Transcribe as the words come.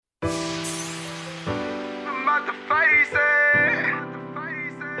about to face it.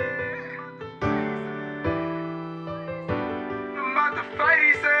 I'm about to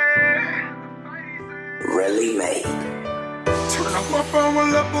face it. Really made. Turn off my phone,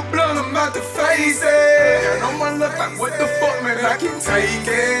 roll up a blunt, I'm about to face it. And on my left, like, what the fuck, man, I can take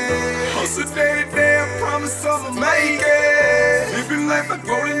it. Hustle day to day, I promise I'ma make it. Living life like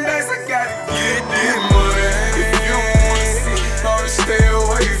golden dice, I gotta get this money. If you don't wanna see me, better stay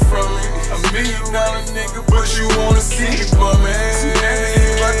away from me. $1 million nigga, but you wanna see me bumming. See that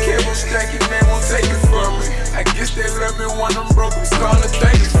nigga, I Kevo stacking, they won't take it from me. I guess they love me when I'm broke, I'm starting to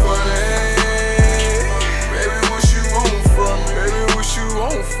think it's funny. Baby, what you want from me? Baby, what you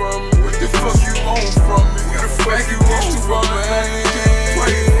want from me? What the fuck you want from me? What the fuck you want from me?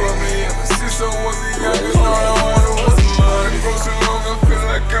 Play from me. Ever since I was a youngest, all I wanted was money. Bro, so long I feel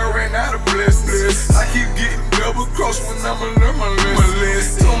like I ran out of blessings. I keep getting double crossed when I'ma learn my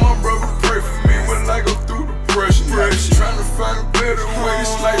lesson. Told my brother pray for me when I go through the pressure. Trying to find a better way.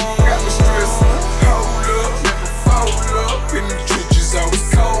 This life got me stressing. Hold up, never fold up. In the trenches I was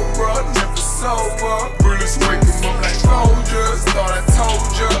cold, bro, never sober. Bullets wake 'em up like soldiers. Thought I told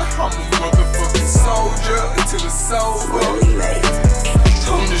ya, I'm a motherfucking soldier until it's sober.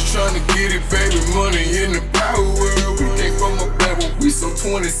 I'm just trying to get it, baby, money in the power. We came from a bad one, we sold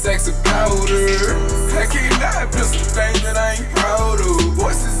 20 sacks of powder. I can't lie, but some things that I ain't proud of.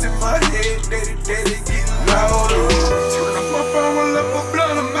 Voices in my head, day to day, they getting louder. Turn off my phone, roll up a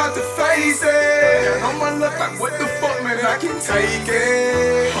blunt, I'm about to face it. And on my left, like, what the fuck, man, I can take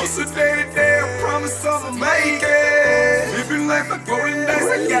it. Hustle day to day, I promise I'ma make it. Living life like golden dice,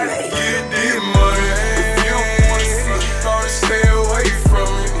 I gotta get this money. If you don't wanna see me, better stay away from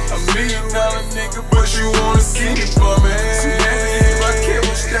me. $1 million nigga, but you wanna see me bumming. See that nigga, I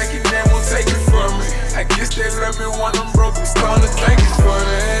Kevo stacking, they won't take it from me. I guess they love me when I'm broke, I'm starting to think it's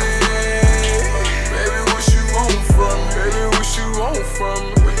funny. Baby, what you want from me? Baby, what you want from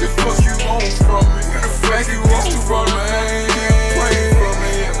me? What the fuck you want from me? What the fuck you want from me? Play from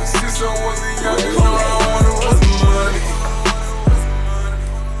me. Ever since I was a youngest, all I wanted was money.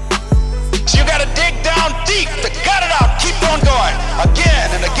 So you gotta dig down deep to gut it out, keep on going, again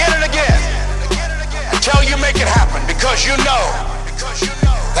and again and again, until you make it happen, because you know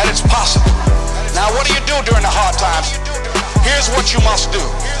that it's possible. Now what do you do during the hard times? Here's what you must do.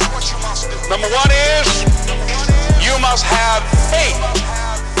 Number one is, you must have faith.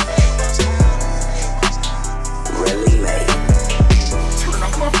 Really made. Turn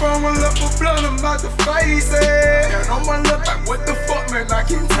off my phone, roll up a blunt, I'm about to face it. And on my left, like, what the fuck, man, I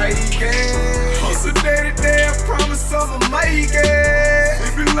can take it. Hustle day to day, I promise I'ma make it.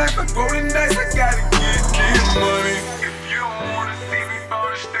 Living life like golden dice, I gotta get this money. If you don't wanna see me,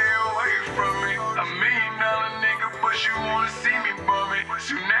 better stay away from me. $1 million nigga, but you wanna see me bumming.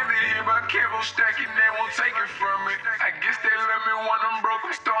 Soon after hear about Kevo stacking, they won't take it from me. I guess they love me when I'm broke,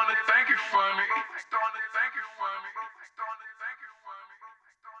 I'm starting to think it funny.